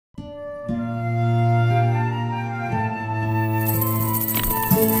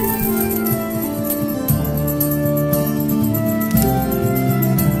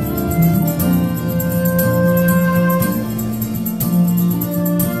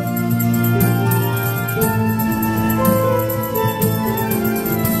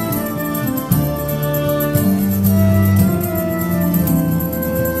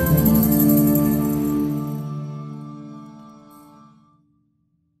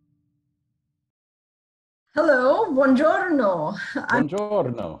Hello, buongiorno.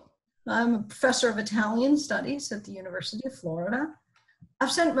 Buongiorno. I'm a professor of Italian studies at the University of Florida.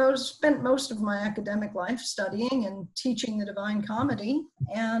 I've spent most of my academic life studying and teaching the Divine Comedy,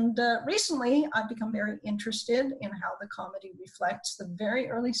 and recently I've become very interested in how the comedy reflects the very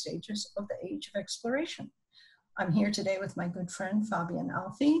early stages of the age of exploration. I'm here today with my good friend Fabian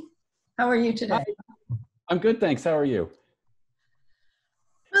Alfie. How are you today? Hi. I'm good, thanks. How are you?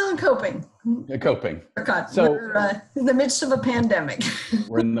 Well, I'm coping. Coping. So we're in the midst of a pandemic.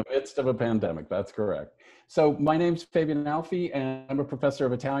 We're in the midst of a pandemic, that's correct. So my name's Fabian Alfie, and I'm a professor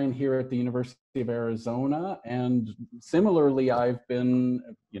of Italian here at the University of Arizona. And similarly, I've been,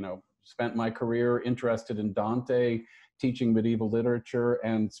 spent my career interested in Dante, teaching medieval literature,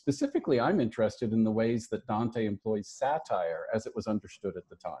 and specifically I'm interested in the ways that Dante employs satire as it was understood at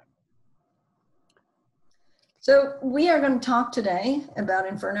the time. So we are going to talk today about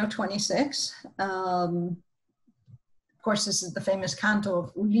Inferno 26. Of course, this is the famous canto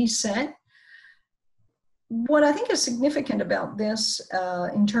of Ulisse. What I think is significant about this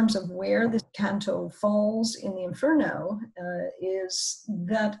in terms of where this canto falls in the Inferno is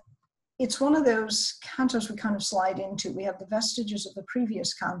that it's one of those cantos we kind of slide into. We have the vestiges of the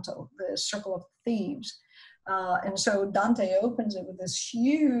previous canto, the Circle of Thieves. And so Dante opens it with this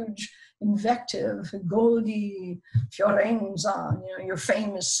huge invective, Golgi, Fiorenza, your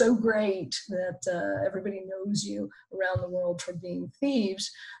fame is so great that everybody knows you around the world for being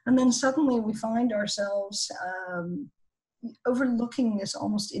thieves. And then suddenly we find ourselves overlooking this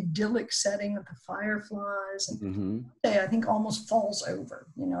almost idyllic setting of the fireflies. And I think almost falls over,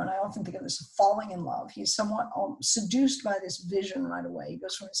 and I often think of this as falling in love. He's somewhat seduced by this vision right away. He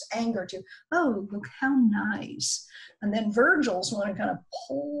goes from his anger to, oh, look how nice. And then Virgil's one who kind of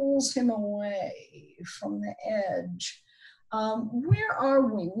pulls him away from the edge. Where are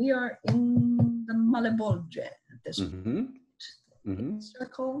we? We are in the Malebolge at this point.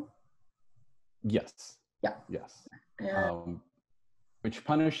 Circle? Yes. Yeah. Yes. Which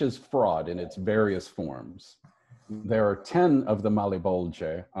punishes fraud in its various forms. There are 10 of the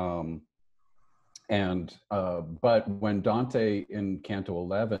Malebolge, but when Dante in Canto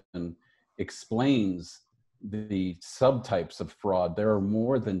 11 explains the subtypes of fraud, there are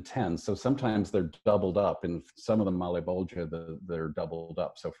more than 10. So sometimes they're doubled up. In some of the Malebolge, they're doubled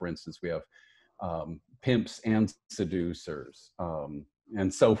up. So for instance, we have pimps and seducers,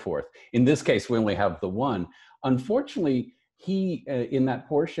 and so forth. In this case, we only have the one. Unfortunately, he, in that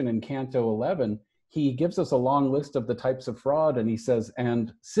portion in Canto 11, he gives us a long list of the types of fraud, and he says,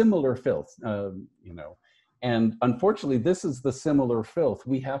 and similar filth, and unfortunately, this is the similar filth.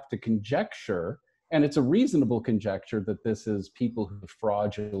 We have to conjecture, and it's a reasonable conjecture that this is people who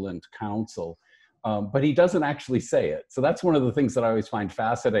fraudulent counsel, but he doesn't actually say it. So that's one of the things that I always find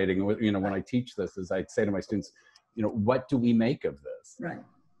fascinating, when I teach this, is I say to my students, what do we make of this?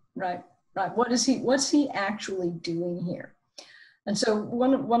 Right. What's he actually doing here? And so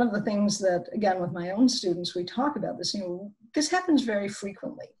one of the things that, again, with my own students, we talk about this, this happens very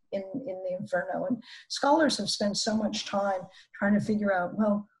frequently in the Inferno, and scholars have spent so much time trying to figure out,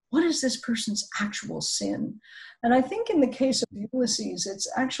 well, what is this person's actual sin? And I think in the case of Ulysses, it's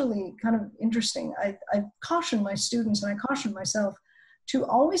actually kind of interesting. I caution my students, and I caution myself, to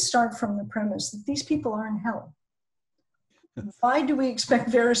always start from the premise that these people are in hell. Why do we expect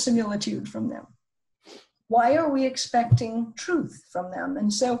verisimilitude from them? Why are we expecting truth from them?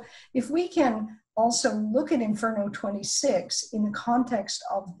 And so if we can also look at Inferno 26 in the context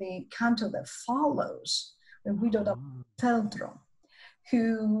of the canto that follows, the Guido da Feltro,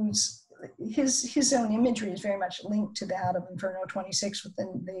 whose his own imagery is very much linked to that of Inferno 26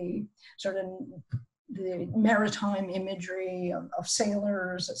 within the sort of the maritime imagery of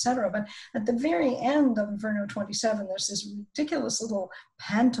sailors, etc. But at the very end of Inferno 27, there's this ridiculous little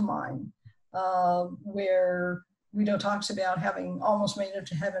pantomime where Guido talks about having almost made it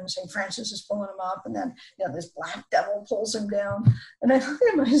to heaven. St. Francis is pulling him up, and then this black devil pulls him down. And I look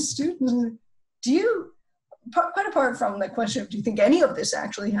at my students and quite apart from the question of do you think any of this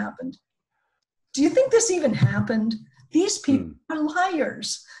actually happened, do you think this even happened? These people are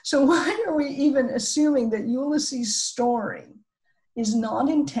liars. So why are we even assuming that Ulysses' story is not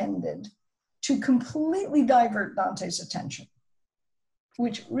intended to completely divert Dante's attention,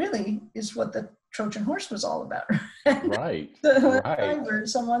 which really is what the Trojan horse was all about. Right. Divert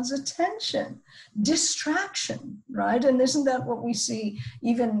someone's attention, distraction, right? And isn't that what we see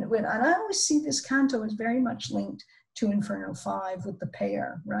even when, and I always see this canto as very much linked to Inferno 5 with the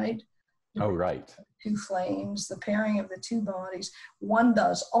pair, right? Oh, right. Two flames, the pairing of the two bodies. One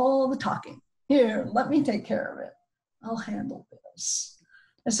does all the talking. Here, let me take care of it. I'll handle this.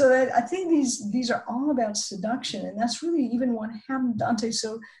 And so I think these are all about seduction, and that's really even what happened to Dante.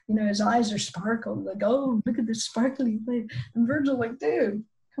 So, his eyes are sparkled, like, oh, look at this sparkly thing. And Virgil, like, dude,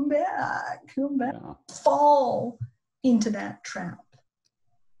 come back, yeah. Fall into that trap.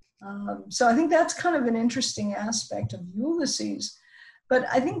 So I think that's kind of an interesting aspect of Ulysses. But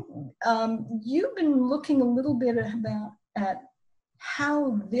I think you've been looking a little bit at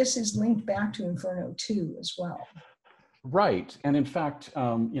how this is linked back to Inferno 2 as well. Right. And in fact,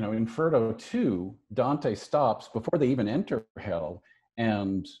 Inferno 2, Dante stops before they even enter hell.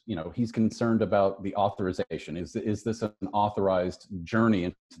 And, he's concerned about the authorization. Is this an authorized journey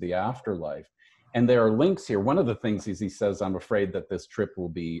into the afterlife? And there are links here. One of the things is he says, I'm afraid that this trip will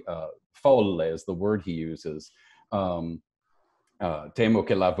be folle, is the word he uses. Temo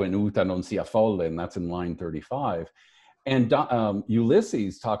che la venuta non sia folle, and that's in line 35. And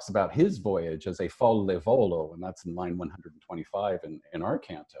Ulysses talks about his voyage as a folle volo, and that's in line 125 in our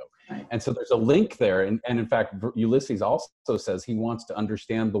canto. Right. And so there's a link there. And in fact, Ulysses also says he wants to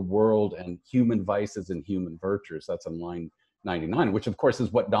understand the world and human vices and human virtues. That's in line 99, which of course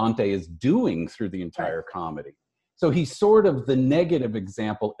is what Dante is doing through the entire comedy. So he's sort of the negative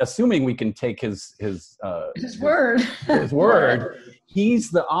example, assuming we can take his word. His word.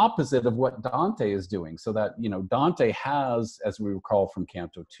 He's the opposite of what Dante is doing. So that, Dante has, as we recall from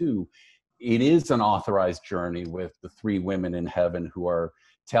Canto 2, it is an authorized journey with the three women in heaven who are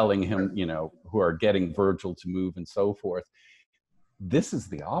telling him, who are getting Virgil to move and so forth. This is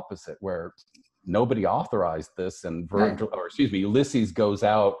the opposite, where nobody authorized this, and Ulysses goes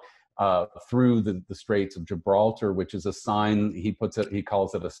out through the Straits of Gibraltar, which is a sign. He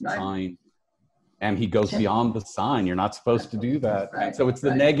calls it a sign, and he goes beyond the sign. You're not supposed to do that. And so it's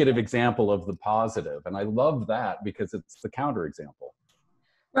the negative example of the positive, and I love that because it's the counterexample.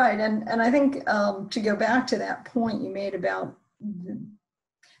 Right, and I think to go back to that point you made about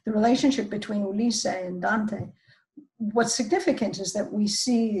the relationship between Ulysses and Dante, what's significant is that we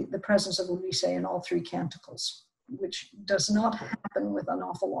see the presence of Ulysses in all three canticles, which does not happen with an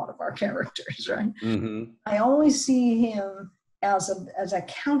awful lot of our characters, right? Mm-hmm. I always see him as a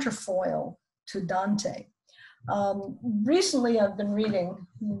counterfoil to Dante. Recently, I've been reading,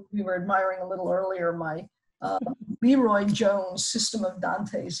 we were admiring a little earlier, my Leroy Jones' System of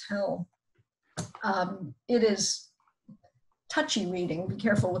Dante's Hell. It is touchy reading, be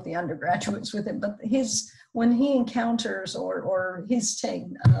careful with the undergraduates with it, but when he encounters, or his take,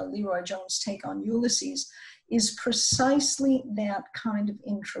 Leroy Jones' take on Ulysses, is precisely that kind of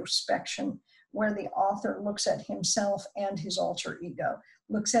introspection where the author looks at himself and his alter ego,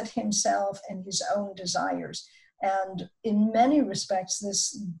 looks at himself and his own desires. And in many respects,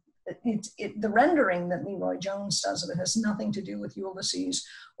 the rendering that Leroy Jones does of it has nothing to do with Ulysses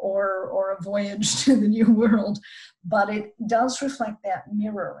or a voyage to the New World, but it does reflect that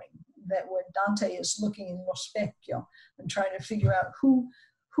mirroring, that when Dante is looking in lo specchio and trying to figure out who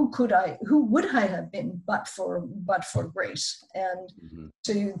would I have been but for grace. And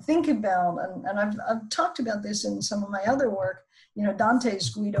to think about, and I've talked about this in some of my other work, Dante's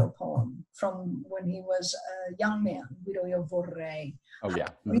Guido poem from when he was a young man, Guido io vorrei. Oh yeah.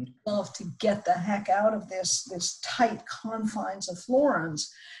 Mm-hmm. We'd love to get the heck out of this tight confines of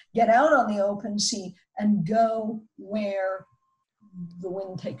Florence, get out on the open sea and go where the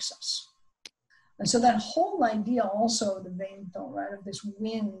wind takes us. And so that whole idea also of the vento, right, of this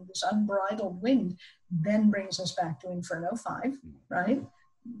wind, this unbridled wind, then brings us back to Inferno 5, right?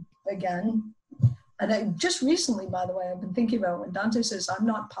 Again, and just recently, by the way, I've been thinking about when Dante says, I'm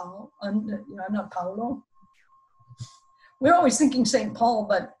not not Paolo. We're always thinking St. Paul,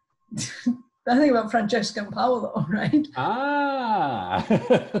 but I think about Francesca and Paolo, right? Ah.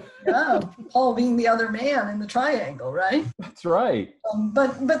 Yeah, Paul being the other man in the triangle, right? That's right.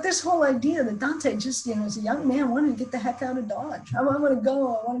 But this whole idea that Dante just, as a young man, wanted to get the heck out of Dodge. I want to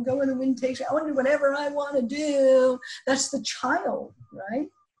go where the wind takes me. I want to do whatever I want to do. That's the child, right?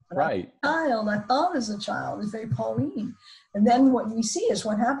 Right. I thought as a child, is very Pauline. And then what we see is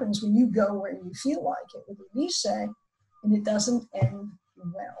what happens when you go where you feel like it with Ulysses, and it doesn't end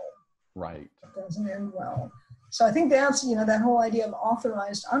well. Right. It doesn't end well. So I think that's, that whole idea of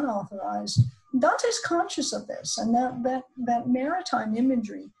authorized, unauthorized. Dante's conscious of this, and that maritime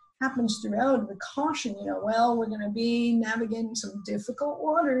imagery happens throughout, the caution, we're going to be navigating some difficult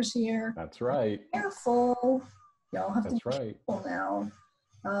waters here. That's right. Be careful. Y'all have That's to be right. careful now.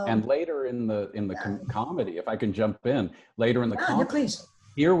 And later in the comedy, if I can jump in, later in the comedy, please.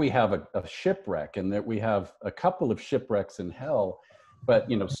 Here we have a shipwreck, and that we have a couple of shipwrecks in hell. But,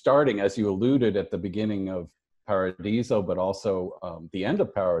 starting, as you alluded at the beginning of Paradiso, but also the end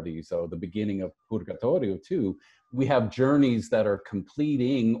of Paradiso, the beginning of Purgatorio too, we have journeys that are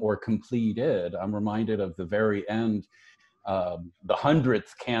completing or completed. I'm reminded of the very end, the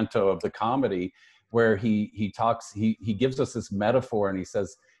 100th canto of the comedy, where he gives us this metaphor, and he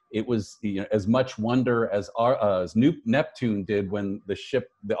says it was, you know, as much wonder as Neptune did when the ship,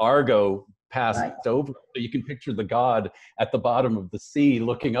 the Argo, passed over. So you can picture the god at the bottom of the sea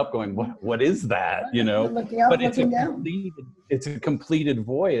looking up going, what is that? You know, looking up, but it's a completed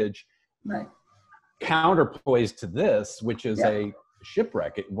voyage. Right. Counterpoise to this, which is a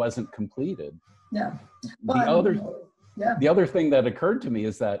shipwreck. It wasn't completed. Yeah. The other thing that occurred to me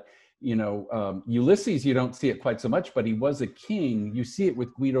is that, you know, Ulysses, you don't see it quite so much, but he was a king. You see it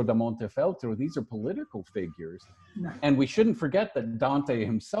with Guido da Montefeltro. These are political figures. Right. And we shouldn't forget that Dante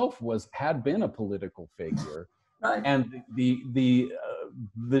himself had been a political figure. Right. And the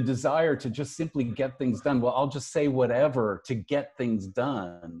desire to just simply get things done. Well, I'll just say whatever to get things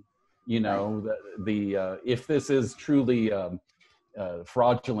done. You know, if this is truly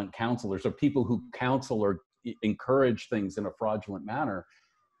fraudulent counselors, or people who counsel or encourage things in a fraudulent manner,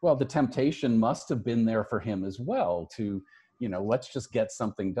 well, the temptation must have been there for him as well to, you know, let's just get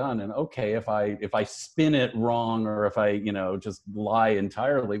something done. And okay, if I spin it wrong, or if I, you know, just lie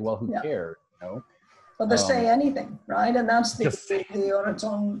entirely, well, who cares? You know? Well, to say anything, right? And that's the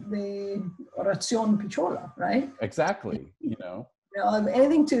orazione picciola, right? Exactly, you know. You know,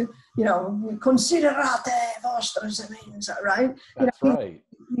 anything to, you know, considerate vostra semenza, right? That's right.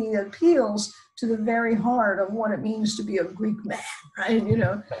 He appeals to the very heart of what it means to be a Greek man, right? You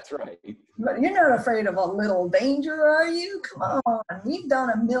know. That's right. But you're not afraid of a little danger, are you? Come on. We've done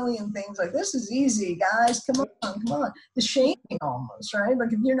a million things. Like, this is easy, guys. Come on. The shaming almost, right?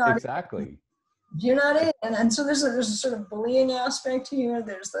 Like, if you're not exactly. If you're not in, and so there's a sort of bullying aspect here.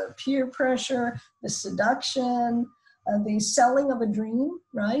 There's the peer pressure, the seduction, the selling of a dream,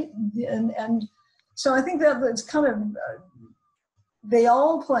 right? And so I think that it's kind of, they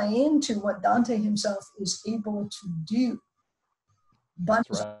all play into what Dante himself is able to do, but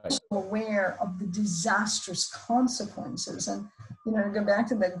he's also aware of the disastrous consequences. And, you know, to go back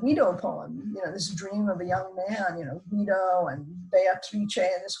to the Guido poem, you know, this dream of a young man, you know, Guido and Beatrice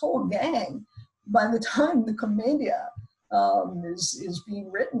and this whole gang, by the time the Commedia is being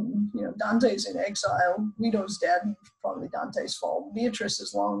written, you know, Dante's in exile, Guido's dead, probably Dante's fault, Beatrice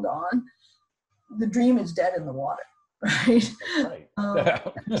is long gone, the dream is dead in the water, right?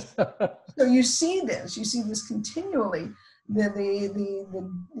 So you see this continually,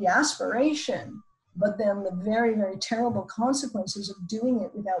 the aspiration, but then the very, very terrible consequences of doing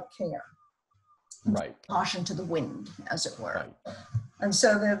it without care. Right. Caution to the wind, as it were. Right. And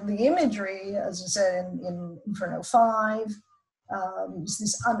so the imagery, as I said in Inferno 5, is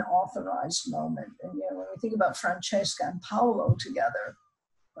this unauthorized moment. And, you know, when we think about Francesca and Paolo together,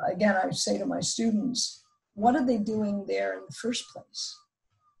 again, I say to my students, what are they doing there in the first place?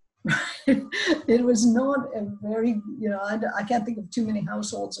 It was not a very, you know, I can't think of too many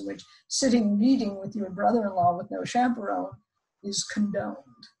households in which sitting reading with your brother-in-law with no chaperone is condoned.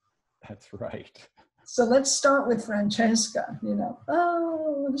 That's right. So let's start with Francesca, you know.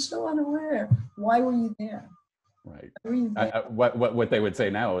 Oh, I'm so unaware. Why were you there? Right. What they would say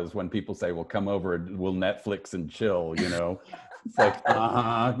now is when people say, well, come over and we'll Netflix and chill, you know. It's like,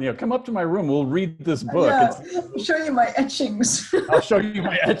 you know, come up to my room. We'll read this book. I'll show you my etchings. I'll show you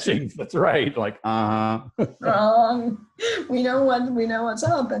my etchings. That's right. Like, we know what's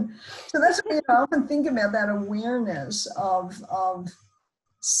up. And so that's what I often think about, that awareness of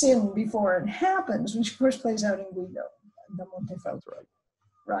sin before it happens, which of course plays out in Guido da Montefeltro,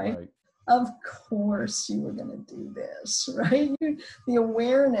 right? Of course you were going to do this, right? The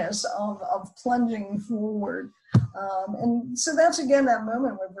awareness of plunging forward. And so that's again that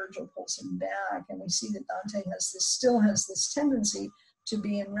moment where Virgil pulls him back, and we see that Dante still has this tendency to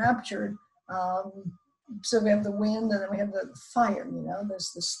be enraptured. So we have the wind, and then we have the fire, you know,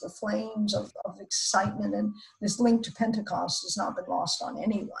 there's the flames of excitement, and this link to Pentecost has not been lost on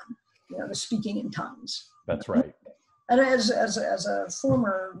anyone, you know, the speaking in tongues. That's right. And as a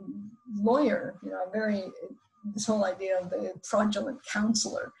former lawyer, you know, this whole idea of the fraudulent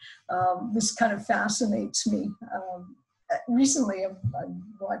counselor, this kind of fascinates me. Recently I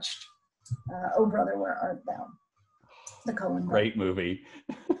watched Oh Brother, Where Art Thou? The Coen. Great movie.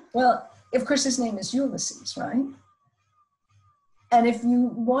 Well, of course, his name is Ulysses, right? And if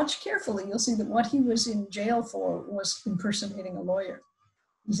you watch carefully, you'll see that what he was in jail for was impersonating a lawyer.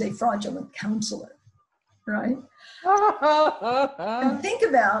 He's a fraudulent counselor, right? And think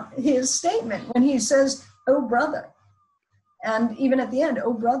about his statement when he says, oh, brother. And even at the end,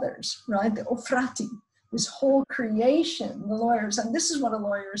 oh, brothers, right? The oh, frati. this whole creation, the lawyers, and this is what a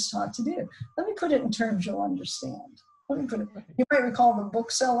lawyer is taught to do. Let me put it in terms you'll understand. Let me put it, you might recall the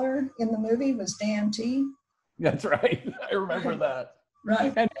bookseller in the movie was Dante. That's right. I remember that.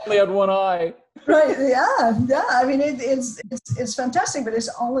 Right. And he only had one eye. Right. Yeah. Yeah. I mean, it's fantastic, but it's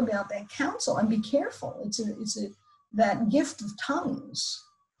all about that counsel, and be careful. That gift of tongues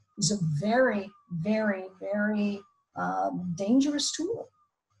is a very, very, very dangerous tool.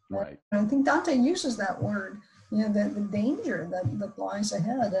 Right. And I think Dante uses that word, the danger that lies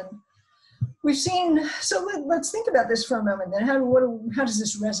ahead. And we've seen, so let's think about this for a moment. Then how does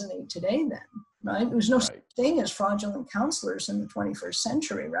this resonate today then? Right? There's no such thing as fraudulent counselors in the 21st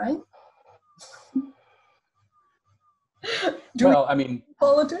century, right? Well, I mean,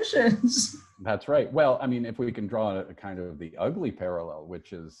 politicians. That's right. Well, I mean, if we can draw a kind of the ugly parallel,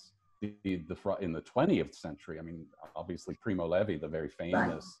 which is the fraud in the 20th century. I mean, obviously Primo Levi, the very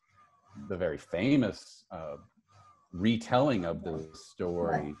famous retelling of the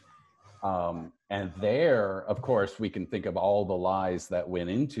story. And there, of course, we can think of all the lies that went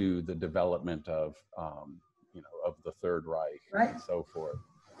into the development of, of the Third Reich and so forth.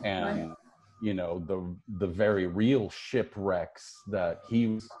 And, the very real shipwrecks that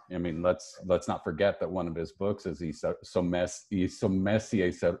I mean, let's not forget that one of his books is I'm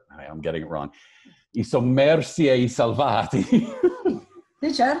getting it wrong. I sommersi e I salvati.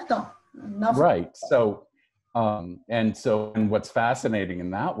 Certo. Right. So, and what's fascinating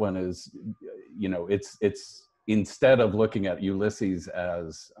in that one is, it's instead of looking at Ulysses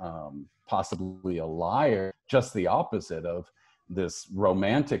as possibly a liar, just the opposite of this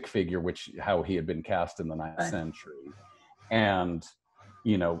romantic figure, how he had been cast in the 9th century. And,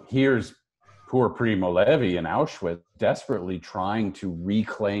 here's poor Primo Levi in Auschwitz desperately trying to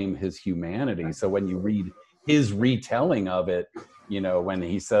reclaim his humanity. So when you read his retelling of it, when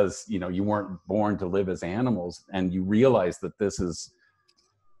he says, you weren't born to live as animals, and you realize that this is,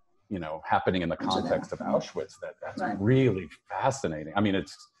 happening in the context of Auschwitz, that's really fascinating. I mean,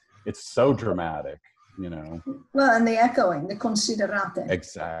 it's so dramatic, Well, and the echoing, the considerate.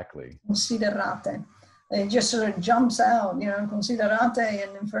 Exactly. Considerate. It just sort of jumps out, considerate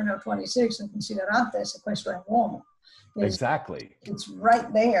in Inferno 26 and considerate se questo è un uomo. Exactly. It's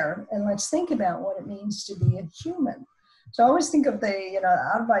right there. And let's think about what it means to be a human. So I always think of the,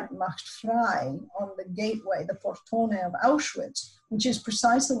 Arbeit macht frei on the gateway, the portone of Auschwitz, which is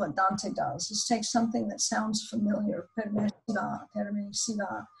precisely what Dante does, is take something that sounds familiar,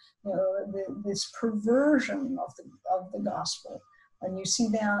 permissiva, this perversion of the gospel. And you see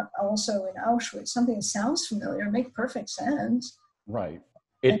that also in Auschwitz, something that sounds familiar, make perfect sense. Right.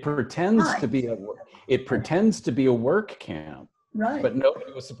 It pretends to be a work camp, right? But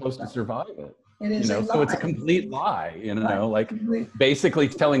nobody was supposed to survive it. It is so it's a complete lie, basically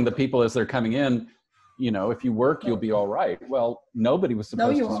telling the people as they're coming in, if you work, you'll be all right. Well, nobody was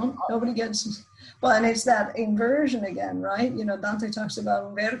supposed to. No, you won't. Nobody gets. Well, and it's that inversion again, right? Dante talks about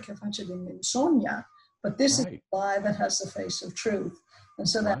un ver che face di menzogna, but this is a lie that has the face of truth. And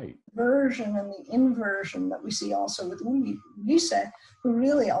so that version and the inversion that we see also with Ulisse, who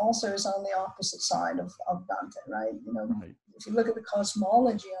really also is on the opposite side of Dante, right? If you look at the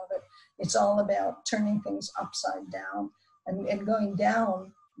cosmology of it, it's all about turning things upside down and going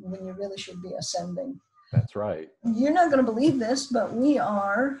down when you really should be ascending. That's right. You're not going to believe this, but we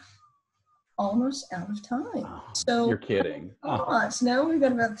are almost out of time. Oh, so you're kidding. Now we've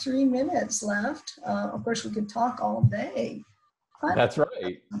got about 3 minutes left. Of course, we could talk all day. That's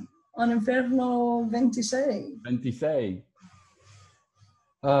right. On Inferno 26. 26.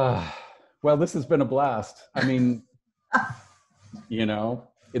 Well, this has been a blast. I mean,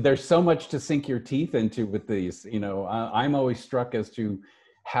 there's so much to sink your teeth into with these. I'm always struck as to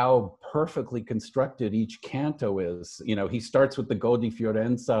how perfectly constructed each canto is. He starts with the Go di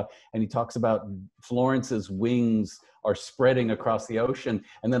Fiorenza, and he talks about Florence's wings are spreading across the ocean,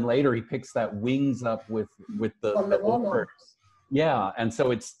 and then later he picks that wings up with the oars. Yeah, and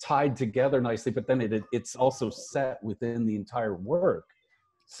so it's tied together nicely, but then it's also set within the entire work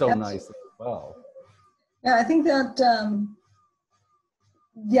so nicely as well. Yeah, I think that,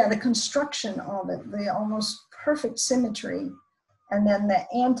 the construction of it, the almost perfect symmetry, and then the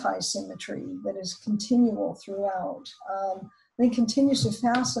anti-symmetry that is continual throughout. I think continues to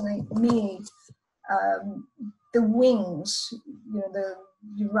fascinate me. The wings,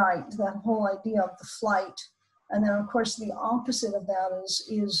 you're right, that whole idea of the flight. And then, of course, the opposite of that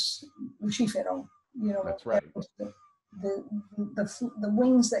is Lucifero. That's right. The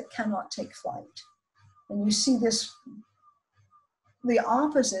wings that cannot take flight. And you see this, the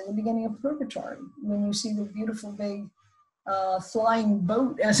opposite, the beginning of Purgatory, when you see the beautiful big flying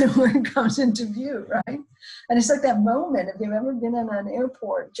boat, as it were, comes into view, right? And it's like that moment, if you've ever been in an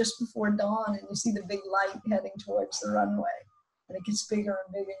airport just before dawn and you see the big light heading towards the runway, and it gets bigger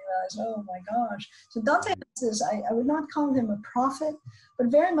and bigger, and you realize, oh my gosh. So Dante has this, I would not call him a prophet, but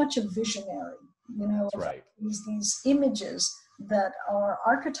very much a visionary, you know, That's right. these images that are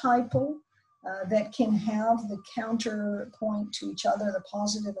archetypal, that can have the counterpoint to each other, the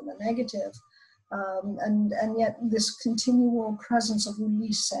positive and the negative, and yet this continual presence of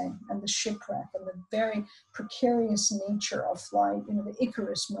Ulisse and the shipwreck and the very precarious nature of flight, you know, the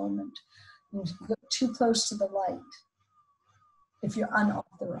Icarus moment, you go too close to the light if you're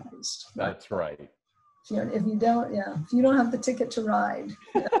unauthorized. That's right. If you don't have the ticket to ride,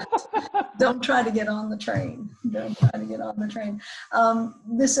 don't try to get on the train. Don't try to get on the train.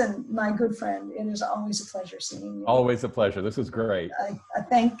 Listen, my good friend, it is always a pleasure seeing you. Always a pleasure. This is great. I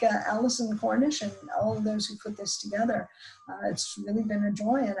thank Alison Cornish and all of those who put this together. It's really been a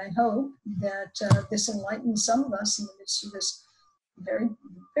joy, and I hope that this enlightens some of us in the midst of this very,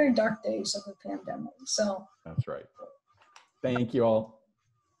 very dark days of the pandemic. So that's right. Thank you all.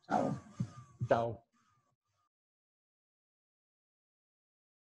 Ciao. Ciao.